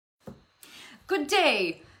Good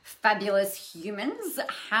day, fabulous humans.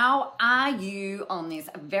 How are you on this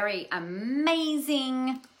very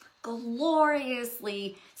amazing,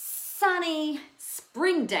 gloriously sunny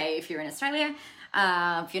spring day if you're in Australia?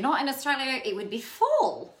 If you're not in Australia, it would be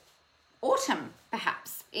fall, autumn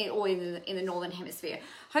perhaps, or in the Northern Hemisphere.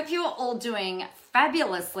 Hope you're all doing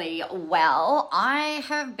fabulously well. I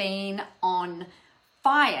have been on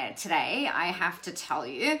fire today, I have to tell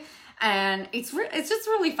you. And it's just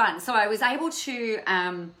really fun. So I was able to,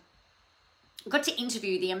 got to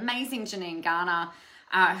interview the amazing Janine Garner,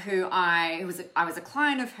 who I was a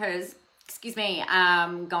client of hers,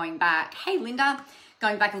 going back, hey Linda,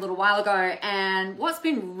 going back a little while ago. And what's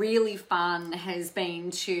been really fun has been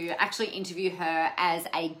to actually interview her as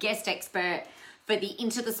a guest expert for the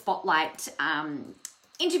Into the Spotlight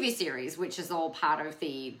interview series, which is all part of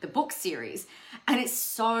the book series. And it's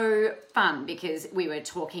so fun because we were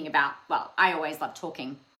talking about, well, I always love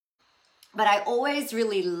talking, but I always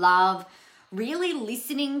really love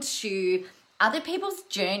listening to other people's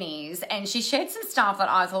journeys. And she shared some stuff that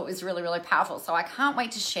I thought was really, really powerful. So I can't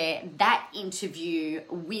wait to share that interview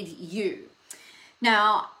with you.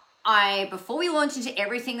 Now, before we launch into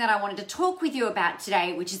everything that I wanted to talk with you about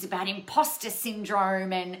today, which is about imposter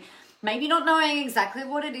syndrome and maybe not knowing exactly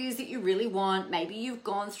what it is that you really want. Maybe you've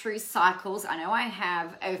gone through cycles. I know I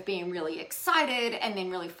have, of being really excited and then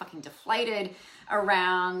really fucking deflated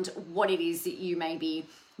around what it is that you may be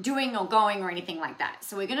doing or going or anything like that.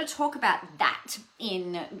 So we're going to talk about that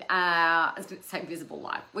in, I was going to say Visible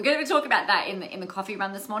Live. We're going to talk about that in the coffee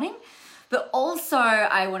run this morning. But also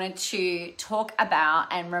I wanted to talk about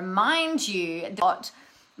and remind you that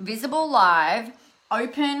Visible Live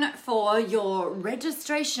open for your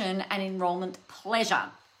registration and enrollment pleasure.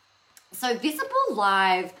 So Visible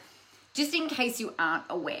Live, just in case you aren't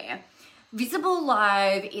aware, Visible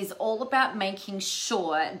Live is all about making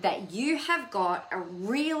sure that you have got a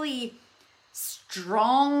really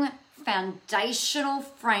strong foundational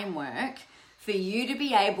framework for you to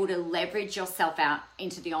be able to leverage yourself out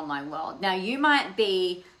into the online world. Now, you might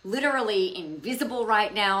be literally invisible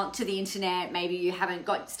right now to the internet. Maybe you haven't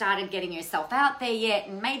started getting yourself out there yet,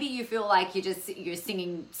 and maybe you feel like you're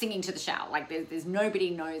singing to the shower, like there's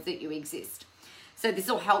nobody knows that you exist. So this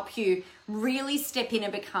will help you really step in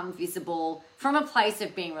and become visible from a place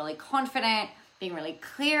of being really confident, being really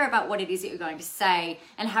clear about what it is that you're going to say,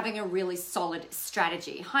 and having a really solid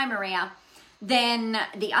strategy. Hi, Maria. Then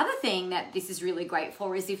the other thing that this is really great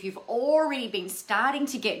for is if you've already been starting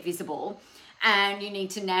to get visible and you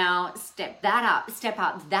need to now step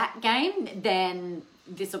up that game, then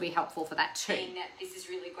this will be helpful for that too. And this is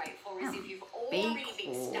really great for is if you've already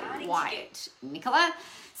been starting to get Nicola.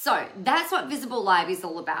 So that's what Visible Live is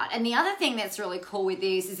all about. And the other thing that's really cool with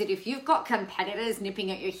this is that if you've got competitors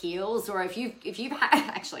nipping at your heels, or if you've had,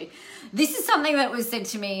 actually, this is something that was said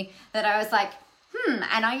to me that I was like,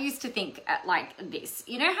 and I used to think like this.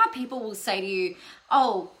 You know how people will say to you,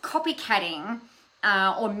 oh, copycatting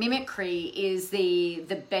or mimicry is the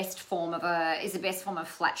best form of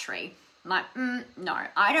flattery. I'm like, no,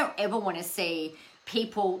 I don't ever want to see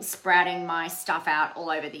people sprouting my stuff out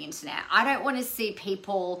all over the internet. I don't want to see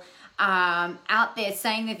people out there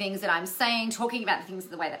saying the things that I'm saying, talking about the things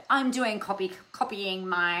the way that I'm doing, copying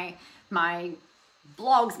my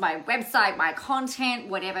blogs, my website, my content,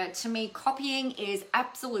 whatever. To me, copying is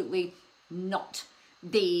absolutely not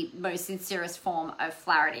the most sincerest form of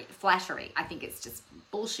flattery. I think it's just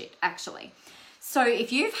bullshit, actually. So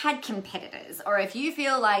if you've had competitors, or if you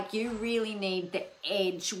feel like you really need the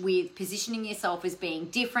edge with positioning yourself as being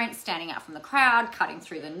different, standing out from the crowd, cutting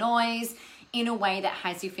through the noise in a way that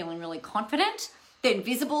has you feeling really confident, then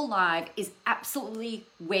Visible Live is absolutely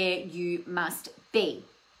where you must be.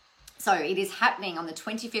 So it is happening on the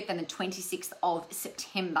 25th and the 26th of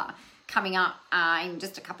September, coming up in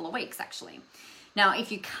just a couple of weeks, actually. Now,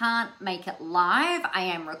 if you can't make it live, I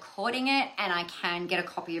am recording it, and I can get a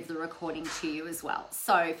copy of the recording to you as well.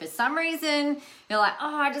 So for some reason, you're like,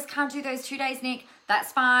 oh, I just can't do those 2 days, Nick.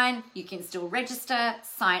 That's fine. You can still register,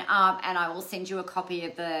 sign up, and I will send you a copy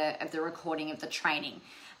of the recording of the training,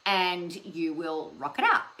 and you will rock it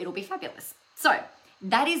out. It'll be fabulous. So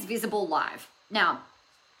that is Visible Live. Now,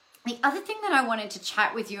 the other thing that I wanted to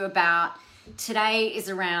chat with you about today is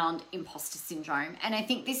around imposter syndrome. And I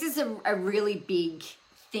think this is a really big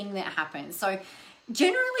thing that happens. So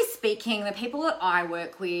generally speaking, the people that I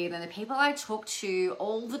work with and the people I talk to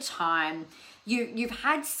all the time, you've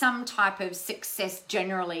had some type of success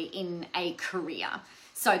generally in a career.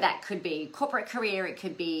 So that could be corporate career, it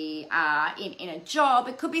could be in a job,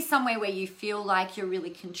 it could be somewhere where you feel like you're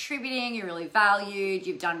really contributing, you're really valued,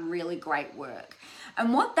 you've done really great work.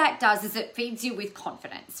 And what that does is it feeds you with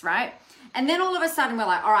confidence, right? And then all of a sudden we're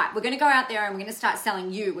like, all right, we're going to go out there and we're going to start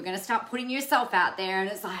selling you. We're going to start putting yourself out there. And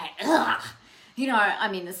it's like, ugh, you know,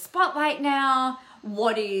 I'm in the spotlight now.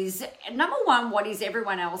 What is, number one, what is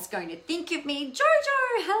everyone else going to think of me?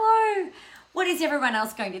 Jojo, hello. What is everyone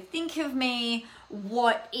else going to think of me?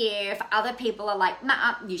 What if other people are like,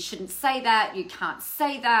 nah, you shouldn't say that. You can't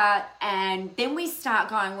say that. And then we start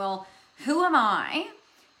going, well, who am I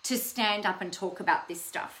to stand up and talk about this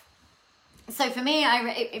stuff? So for me,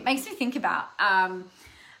 it makes me think about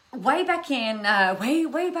way back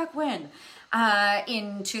when,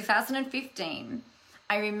 in 2015,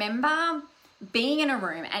 I remember being in a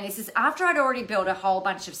room, and this is after I'd already built a whole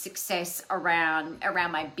bunch of success around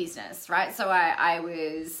my business, right? So I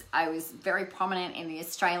was very prominent in the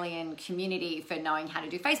Australian community for knowing how to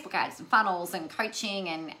do Facebook ads and funnels and coaching,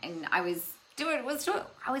 and I was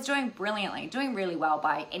doing brilliantly, doing really well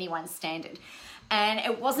by anyone's standard. And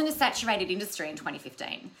it wasn't a saturated industry in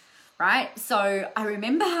 2015, right? So I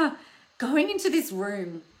remember going into this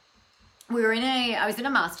room. I was in a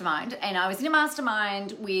mastermind, and I was in a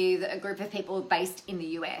mastermind with a group of people based in the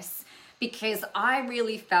US, because I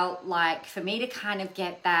really felt like for me to kind of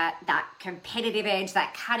get that competitive edge,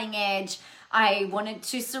 that cutting edge, I wanted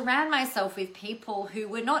to surround myself with people who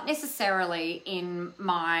were not necessarily in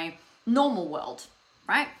my normal world,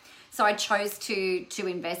 right? So I chose to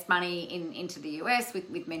invest money into the US with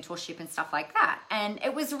mentorship and stuff like that. And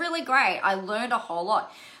it was really great. I learned a whole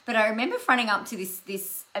lot. But I remember fronting up to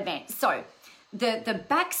this event. So the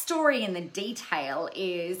backstory and the detail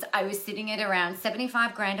is I was sitting at around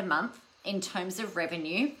 75 grand a month in terms of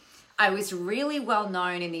revenue. I was really well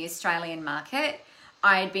known in the Australian market.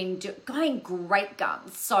 I'd been going great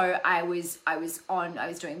guns. So I was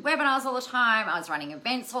doing webinars all the time. I was running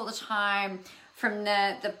events all the time. From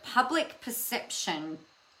the public perception,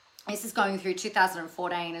 this is going through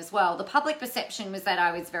 2014 as well, the public perception was that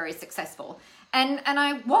I was very successful. And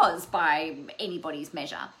I was by anybody's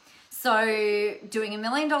measure. So doing $1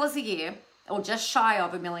 million a year, or just shy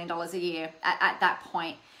of $1 million a year at that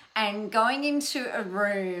point, and going into a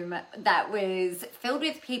room that was filled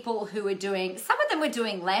with people who were doing, some of them were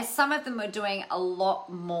doing less, some of them were doing a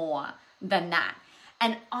lot more than that.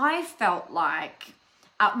 And I felt like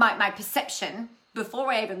my perception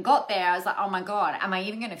before I even got there, I was like, oh my God, am I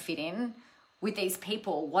even going to fit in with these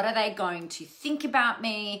people? What are they going to think about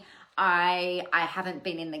me? I haven't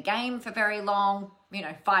been in the game for very long,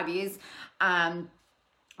 5 years.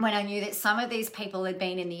 When I knew that some of these people had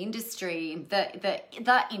been in the industry,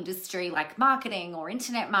 the industry like marketing or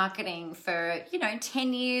internet marketing for,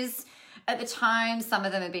 10 years at the time. Some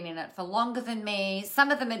of them had been in it for longer than me.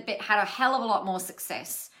 Some of them had a hell of a lot more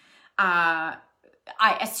success. I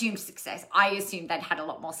assumed they'd had a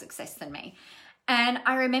lot more success than me. And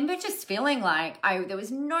I remember just feeling like there was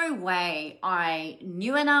no way I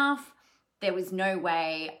knew enough. There was no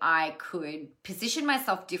way I could position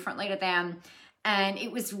myself differently to them. And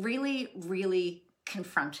it was really, really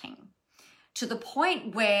confronting, to the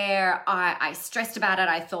point where I stressed about it.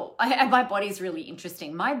 I thought, my body's really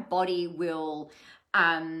interesting. My body will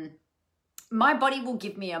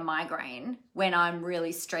give me a migraine when I'm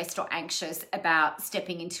really stressed or anxious about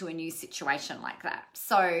stepping into a new situation like that.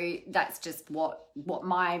 So that's just what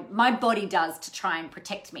my body does to try and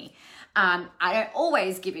protect me. I don't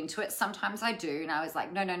always give into it. Sometimes I do. And I was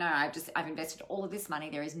like, no, I've invested all of this money.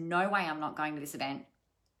 There is no way I'm not going to this event.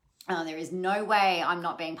 There is no way I'm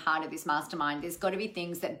not being part of this mastermind. There's got to be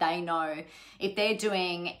things that they know. If they're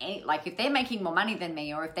doing, if they're making more money than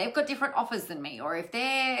me, or if they've got different offers than me, or if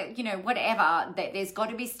they're, whatever, there's got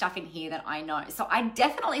to be stuff in here that I know. So I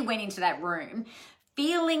definitely went into that room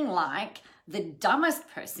feeling like the dumbest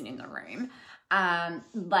person in the room,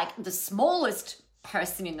 like the smallest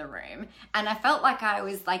person in the room, and I felt like I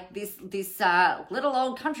was like this little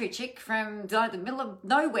old country chick from the middle of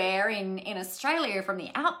nowhere in Australia, from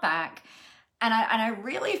the outback, and I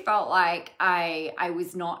really felt like I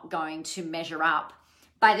was not going to measure up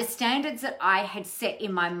by the standards that I had set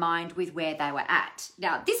in my mind with where they were at.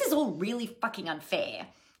 Now, this is all really fucking unfair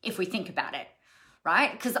if we think about it,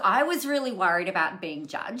 right? Because I was really worried about being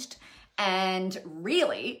judged. And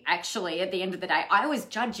really, actually, at the end of the day, I was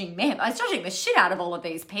judging them. I was judging the shit out of all of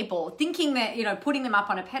these people, thinking that, putting them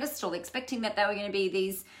up on a pedestal, expecting that they were going to be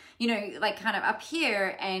these, like kind of up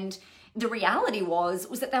here. And the reality was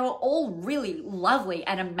that they were all really lovely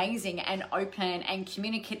and amazing and open and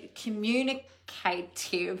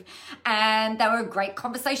communicative. And they were great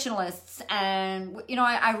conversationalists. And,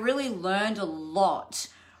 I really learned a lot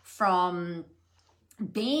from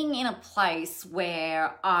being in a place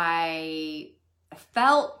where I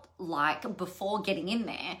felt like before getting in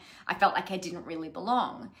there. I felt like I didn't really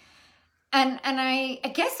belong. And I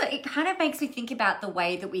guess it kind of makes me think about the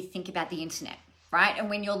way that we think about the internet, right? And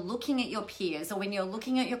when you're looking at your peers, or when you're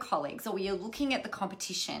looking at your colleagues, or when you're looking at the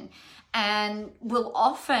competition, and we'll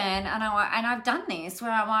often, and I've done this,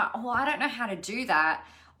 where I'm like, oh, I don't know how to do that,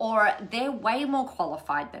 or they're way more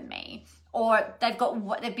qualified than me, or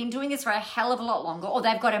they've been doing this for a hell of a lot longer, or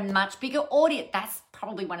they've got a much bigger audience. That's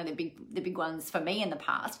probably one of the big ones for me in the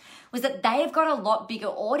past, was that they've got a lot bigger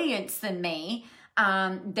audience than me.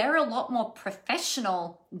 They're a lot more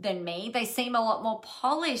professional than me. They seem a lot more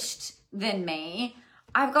polished than me.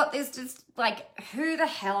 I've got this just like, who the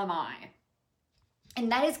hell am I? And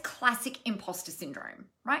that is classic imposter syndrome,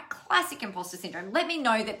 right? Classic imposter syndrome. Let me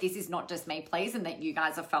know that this is not just me, please, and that you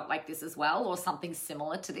guys have felt like this as well, or something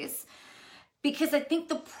similar to this. Because I think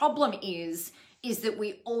the problem is that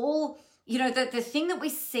we all, the thing that we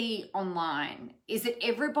see online is that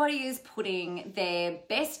everybody is putting their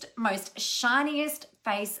best, most shiniest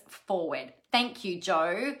face forward. Thank you,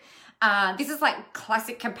 Joe. This is like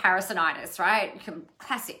classic comparisonitis, right?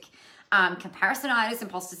 Classic. Comparisonitis,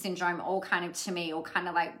 imposter syndrome, all kind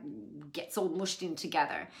of like gets all mushed in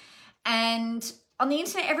together. And on the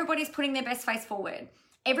internet, everybody's putting their best face forward.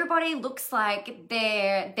 Everybody looks like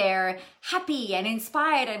they're happy and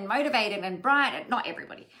inspired and motivated and bright. Not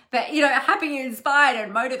everybody, but happy and inspired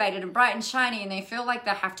and motivated and bright and shiny, and they feel like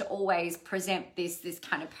they have to always present this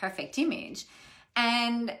kind of perfect image.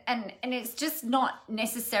 And it's just not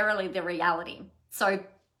necessarily the reality. So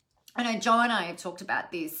I know Jo and I have talked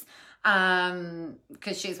about this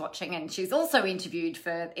because she's watching, and she's also interviewed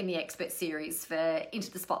in the expert series for Into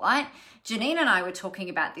the Spotlight. Janine and I were talking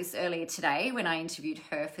about this earlier today when I interviewed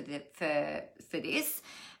her for this.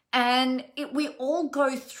 And we all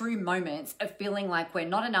go through moments of feeling like we're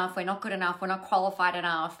not enough, we're not good enough, we're not qualified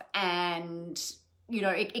enough, and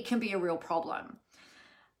it can be a real problem.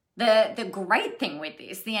 The great thing with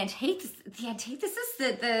this, the antithesis,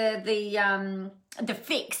 the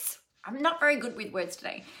fix. I'm not very good with words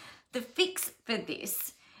today. The fix for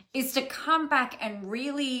this is to come back and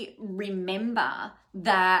really remember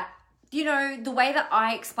that, the way that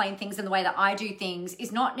I explain things and the way that I do things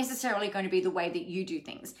is not necessarily going to be the way that you do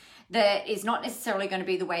things. That is not necessarily going to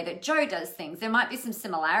be the way that Jo does things. There might be some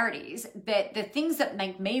similarities, but the things that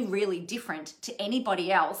make me really different to anybody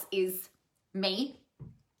else is me.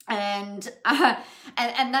 And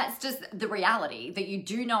that's just the reality, that you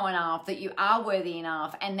do know enough, that you are worthy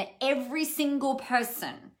enough, and that every single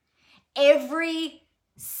person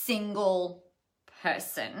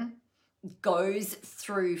goes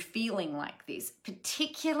through feeling like this,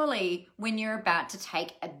 particularly when you're about to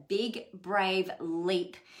take a big, brave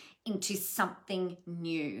leap into something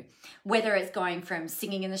new, whether it's going from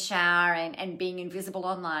singing in the shower and being invisible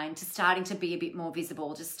online to starting to be a bit more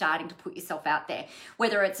visible, just starting to put yourself out there,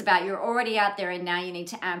 whether it's about you're already out there and now you need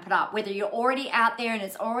to amp it up, whether you're already out there and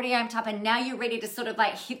it's already amped up and now you're ready to sort of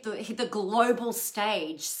like hit the global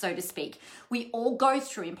stage, so to speak. We all go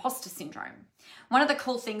through imposter syndrome. One of the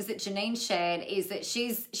cool things that Janine shared is that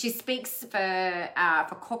she speaks for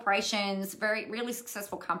corporations, really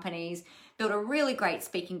successful companies, built a really great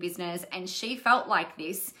speaking business, and she felt like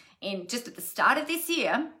this just at the start of this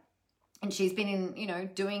year, and she's been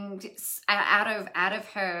doing out of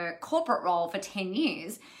her corporate role for 10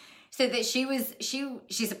 years, so that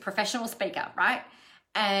she's a professional speaker, right?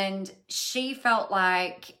 And she felt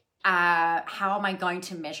like, how am I going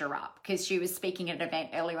to measure up? Because she was speaking at an event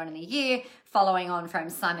earlier on in the year, following on from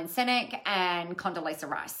Simon Sinek and Condoleezza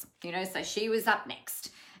Rice, so she was up next.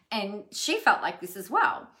 And she felt like this as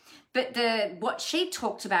well. But what she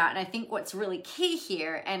talked about, and I think what's really key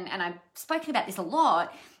here, and I've spoken about this a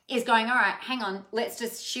lot, is going, all right, hang on, let's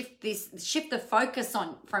just shift the focus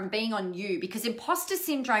from being on you, because imposter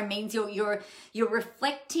syndrome means you're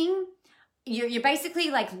reflecting, you're basically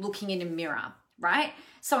like looking in a mirror, right?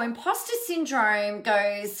 So imposter syndrome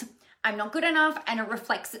goes, I'm not good enough, and it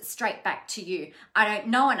reflects it straight back to you. I don't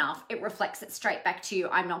know enough, it reflects it straight back to you.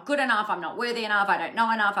 I'm not good enough, I'm not worthy enough, I don't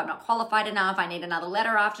know enough, I'm not qualified enough, I need another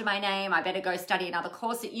letter after my name, I better go study another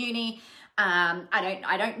course at uni,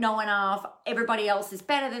 I don't know enough, everybody else is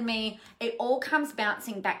better than me. It all comes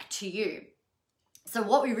bouncing back to you. So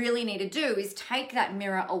what we really need to do is take that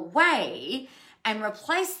mirror away and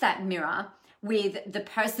replace that mirror with the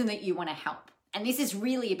person that you want to help. And this is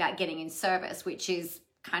really about getting in service, which is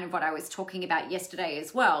kind of what I was talking about yesterday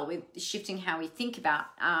as well, with shifting how we think about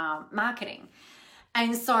marketing.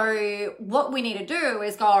 And so what we need to do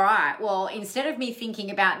is go, all right, well, instead of me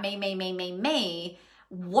thinking about me,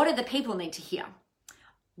 what do the people need to hear?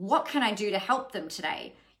 What can I do to help them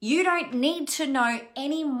today? You don't need to know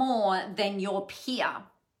any more than your peer.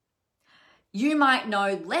 You might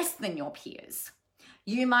know less than your peers.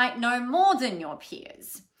 You might know more than your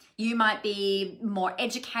peers. You might be more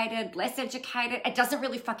educated, less educated. It doesn't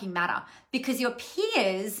really fucking matter, because your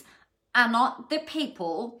peers are not the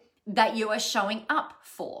people that you are showing up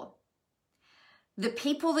for. The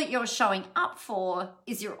people that you're showing up for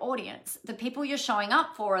is your audience. The people you're showing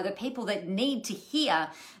up for are the people that need to hear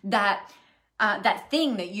that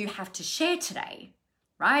thing that you have to share today,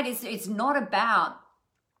 right? It's not about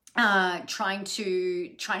trying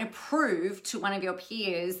to prove to one of your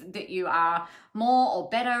peers that you are more or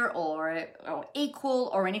better or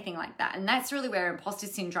equal or anything like that. And that's really where imposter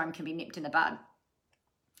syndrome can be nipped in the bud.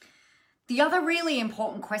 The other really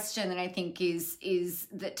important question that I think is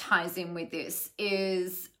that ties in with this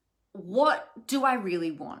is, what do I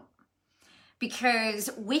really want? Because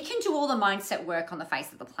we can do all the mindset work on the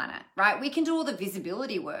face of the planet, right? We can do all the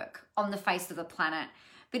visibility work on the face of the planet.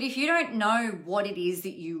 But if you don't know what it is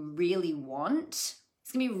that you really want,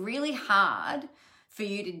 it's going to be really hard for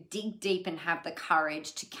you to dig deep and have the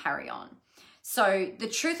courage to carry on. So the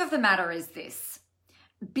truth of the matter is this: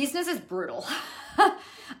 business is brutal.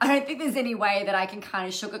 I don't think there's any way that I can kind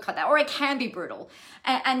of sugarcoat that, or it can be brutal.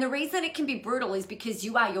 And the reason it can be brutal is because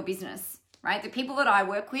you are your business, right? The people that I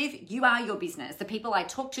work with, you are your business. The people I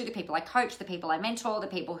talk to, the people I coach, the people I mentor, the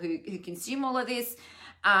people who consume all of this,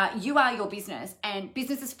 you are your business, and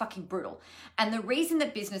business is fucking brutal. And the reason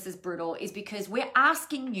that business is brutal is because we're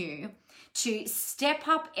asking you to step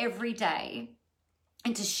up every day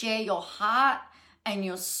and to share your heart and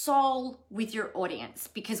your soul with your audience,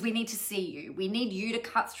 because we need to see you. We need you to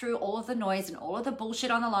cut through all of the noise and all of the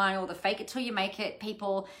bullshit on the line, all the fake it till you make it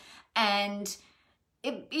people. And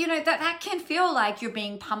that can feel like you're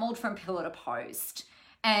being pummeled from pillar to post.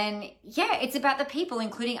 And yeah, it's about the people,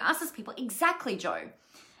 including us as people. Exactly, Joe.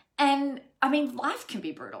 And I mean, life can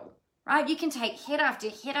be brutal, right? You can take hit after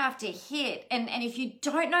hit after hit. And if you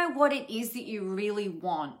don't know what it is that you really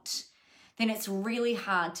want, then it's really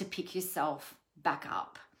hard to pick yourself back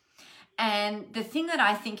up. And the thing that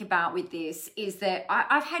I think about with this is that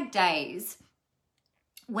I've had days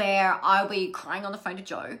where I'll be crying on the phone to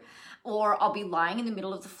Joe, or I'll be lying in the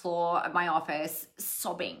middle of the floor of my office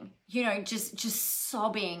sobbing, just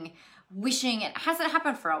sobbing, wishing it hasn't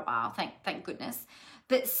happened for a while, thank goodness,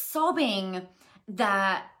 but sobbing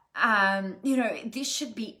that this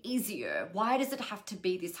should be easier. Why does it have to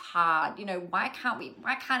be this hard? Why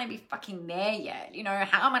can't it be fucking there yet?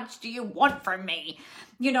 How much do you want from me?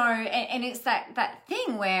 And it's that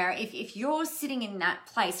thing where if you're sitting in that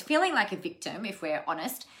place, feeling like a victim, if we're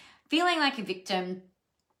honest, feeling like a victim,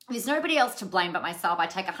 there's nobody else to blame but myself. I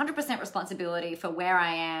take 100% responsibility for where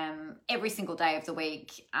I am every single day of the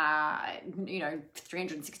week,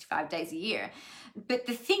 365 days a year. But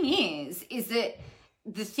the thing is that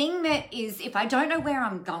the thing that is, if I don't know where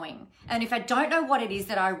I'm going, and if I don't know what it is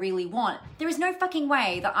that I really want, there is no fucking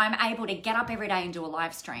way that I'm able to get up every day and do a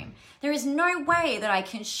live stream. There is no way that I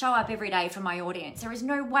can show up every day for my audience. There is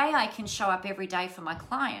no way I can show up every day for my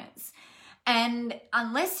clients. And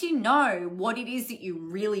unless you know what it is that you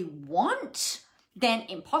really want, then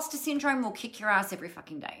imposter syndrome will kick your ass every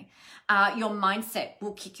fucking day. Your mindset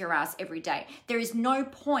will kick your ass every day. There is no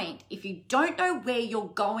point, if you don't know where you're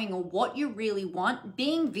going or what you really want.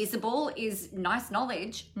 Being visible is nice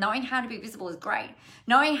knowledge. Knowing how to be visible is great.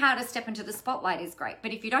 Knowing how to step into the spotlight is great.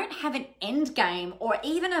 But if you don't have an end game or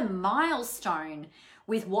even a milestone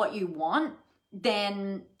with what you want,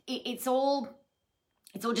 then it's all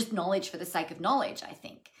just knowledge for the sake of knowledge, I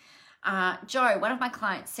think. Joe, one of my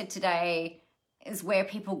clients said today, is where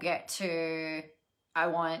people get to, I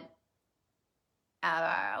want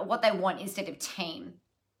what they want instead of team.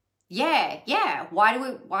 Yeah. Why do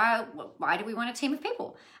we want a team of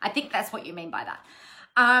people? I think that's what you mean by that.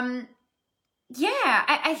 I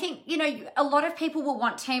think, a lot of people will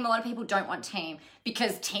want team. A lot of people don't want team,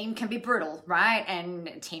 because team can be brutal, right?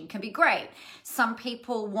 And team can be great. Some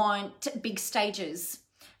people want big stages.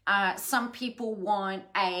 Some people want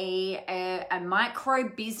a micro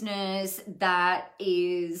business that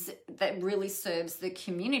really serves the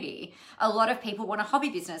community. A lot of people want a hobby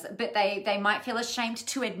business, but they might feel ashamed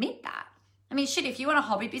to admit that. I mean, shit, if you want a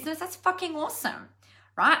hobby business, that's fucking awesome,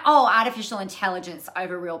 right? Oh, artificial intelligence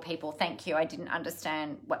over real people. Thank you. I didn't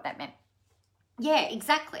understand what that meant. Yeah,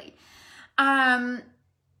 exactly. I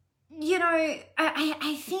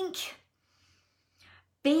think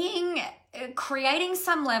creating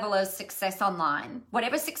some level of success online,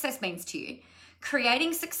 whatever success means to you,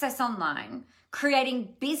 creating success online,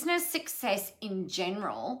 creating business success in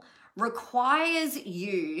general, requires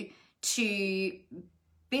you to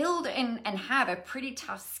build and have a pretty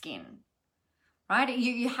tough skin, right?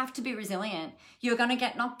 You have to be resilient. You're going to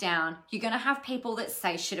get knocked down. You're going to have people that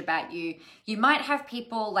say shit about you. You might have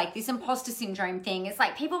people like this imposter syndrome thing. It's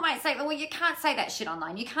like people might say, well, you can't say that shit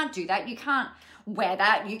online. You can't do that. You can't wear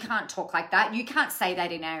that. You can't talk like that. You can't say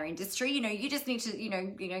that in our industry. You just need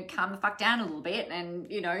to, calm the fuck down a little bit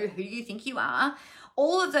and, who you think you are.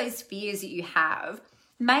 All of those fears that you have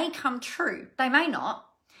may come true. They may not,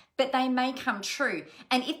 but they may come true.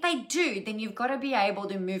 And if they do, then you've got to be able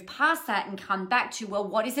to move past that and come back to, well,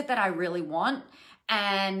 what is it that I really want?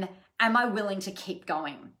 And am I willing to keep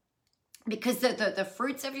going? Because the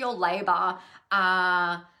fruits of your labor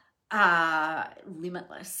are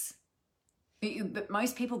limitless. But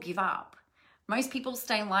most people give up. Most people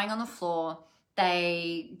stay lying on the floor.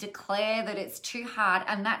 They declare that it's too hard,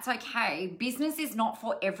 and that's okay. Business is not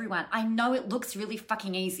for everyone. I know it looks really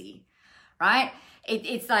fucking easy, right?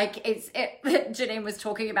 Janine was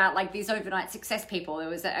talking about like these overnight success people. There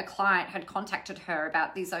was a client had contacted her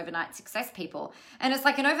about these overnight success people. And it's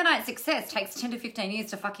like an overnight success takes 10 to 15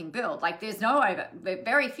 years to fucking build. Like there's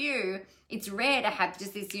very few. It's rare to have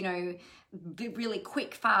just this, really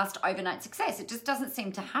quick, fast overnight success. It just doesn't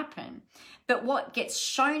seem to happen. But what gets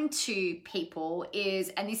shown to people is,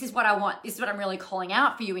 and this is what I want, this is what I'm really calling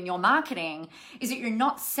out for you in your marketing, is that you're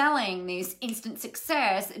not selling this instant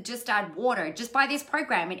success, just add water, just buy this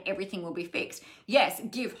program and everything will be fixed. Yes,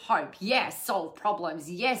 give hope. Yes, solve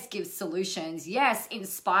problems. Yes, give solutions. Yes,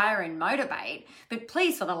 inspire and motivate. But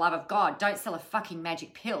please, for the love of God, don't sell a fucking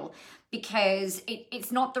magic pill, because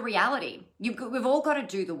it's not the reality. We've all got to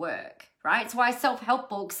do the work. Right? It's why self-help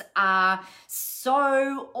books are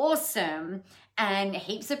so awesome and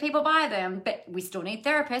heaps of people buy them, but we still need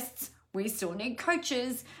therapists. We still need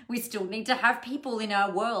coaches. We still need to have people in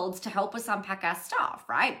our worlds to help us unpack our stuff,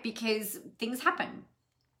 right? Because things happen.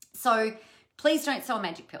 So please don't sell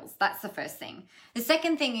magic pills. That's the first thing. The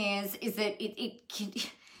second thing is that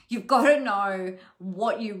you've got to know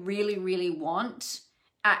what you really, really want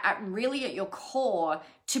really at your core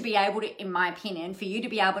to be able to, in my opinion, for you to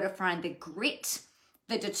be able to find the grit,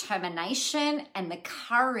 the determination, and the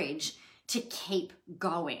courage to keep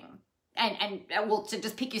going. And to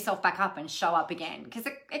just pick yourself back up and show up again, because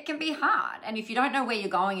it can be hard. And if you don't know where you're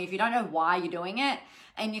going, if you don't know why you're doing it,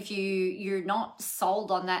 and if you're not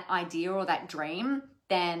sold on that idea or that dream,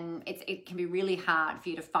 then it can be really hard for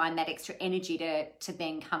you to find that extra energy to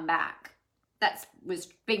then come back. That was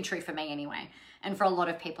being true for me anyway, and for a lot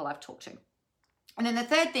of people I've talked to. And then the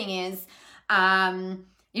third thing is,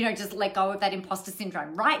 just let go of that imposter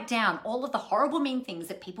syndrome. Write down all of the horrible, mean things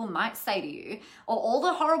that people might say to you, or all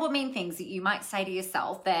the horrible, mean things that you might say to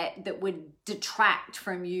yourself that would detract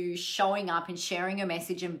from you showing up and sharing a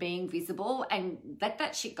message and being visible, and let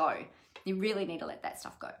that shit go. You really need to let that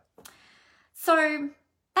stuff go. So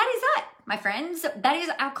that is it, my friends. That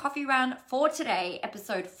is our coffee round for today,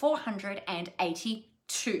 episode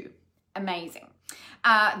 482. Amazing.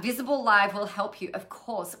 Visible Live will help you, of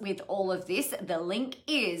course, with all of this. The link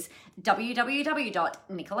is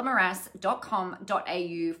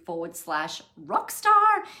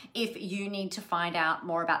www.nicolamoras.com.au/rockstar. If you need to find out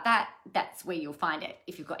more about that, that's where you'll find it.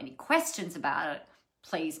 If you've got any questions about it,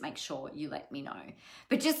 please make sure you let me know.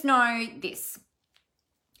 But just know this.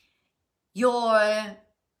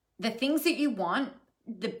 The things that you want,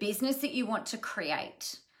 the business that you want to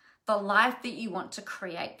create, the life that you want to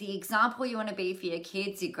create, the example you want to be for your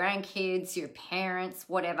kids, your grandkids, your parents,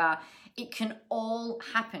 whatever, it can all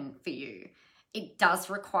happen for you. It does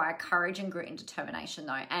require courage and grit and determination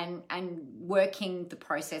though, and working the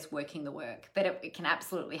process, working the work, but it can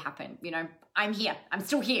absolutely happen. I'm here, I'm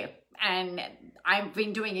still here, and I've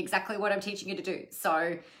been doing exactly what I'm teaching you to do.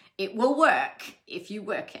 So it will work if you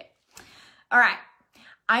work it. All right.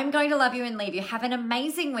 I'm going to love you and leave you. Have an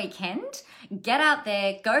amazing weekend. Get out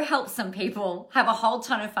there, go help some people, have a whole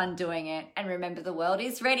ton of fun doing it. And remember, the world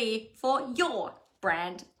is ready for your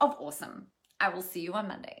brand of awesome. I will see you on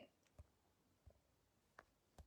Monday.